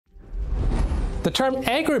The term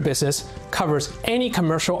agribusiness covers any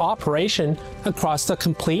commercial operation across the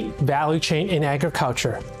complete value chain in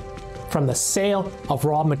agriculture, from the sale of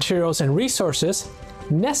raw materials and resources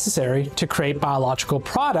necessary to create biological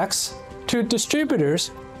products to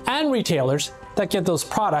distributors and retailers that get those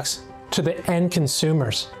products to the end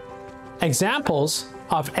consumers. Examples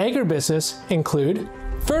of agribusiness include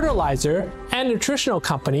fertilizer and nutritional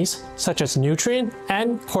companies such as Nutrien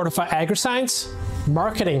and Fortify AgriScience,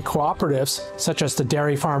 marketing cooperatives such as the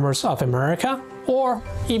Dairy Farmers of America, or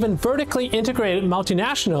even vertically integrated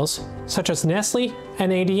multinationals such as Nestle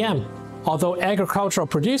and ADM. Although agricultural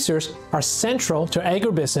producers are central to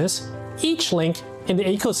agribusiness, each link in the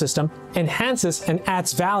ecosystem enhances and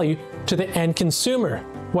adds value to the end consumer,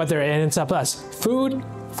 whether it ends up as food,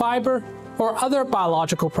 fiber, or other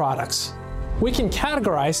biological products. We can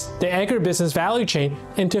categorize the agribusiness value chain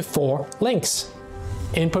into 4 links: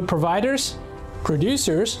 input providers,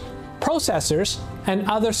 producers, processors, and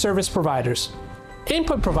other service providers.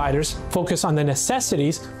 Input providers focus on the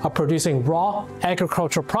necessities of producing raw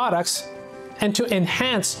agricultural products and to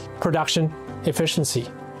enhance production efficiency.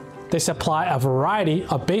 They supply a variety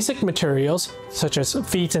of basic materials such as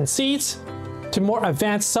feeds and seeds to more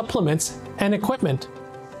advanced supplements and equipment.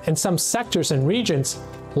 In some sectors and regions,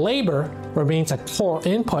 labor remains a core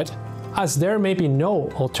input as there may be no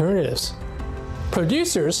alternatives.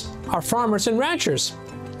 Producers are farmers and ranchers.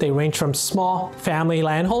 They range from small family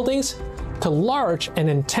land holdings to large and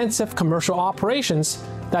intensive commercial operations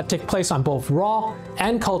that take place on both raw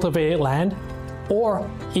and cultivated land, or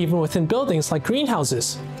even within buildings like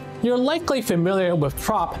greenhouses. You're likely familiar with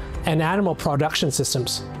crop and animal production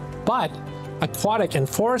systems, but aquatic and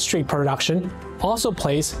forestry production also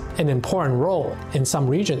plays an important role in some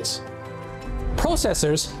regions.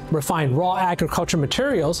 Processors refine raw agriculture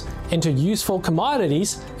materials into useful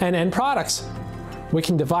commodities and end products. We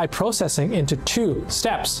can divide processing into 2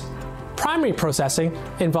 steps. Primary processing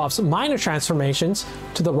involves minor transformations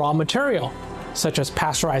to the raw material, such as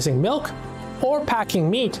pasteurizing milk or packing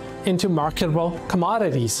meat into marketable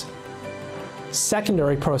commodities.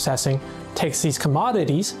 Secondary processing takes these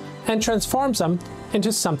commodities and transforms them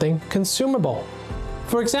into something consumable.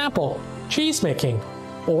 For example, cheese making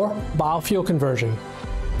or biofuel conversion.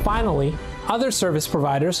 Finally, other service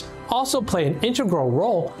providers also play an integral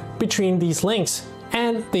role between these links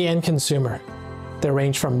and the end consumer. They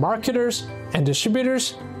range from marketers and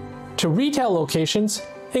distributors to retail locations,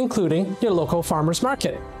 including your local farmer's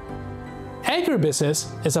market.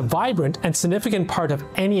 Agribusiness is a vibrant and significant part of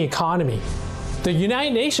any economy. The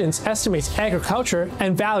United Nations estimates agriculture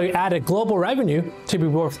and value-added global revenue to be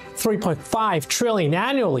worth $3.5 trillion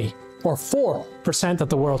annually, or 4% of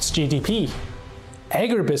the world's GDP.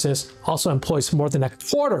 Agribusiness also employs more than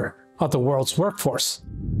 1/4 of the world's workforce.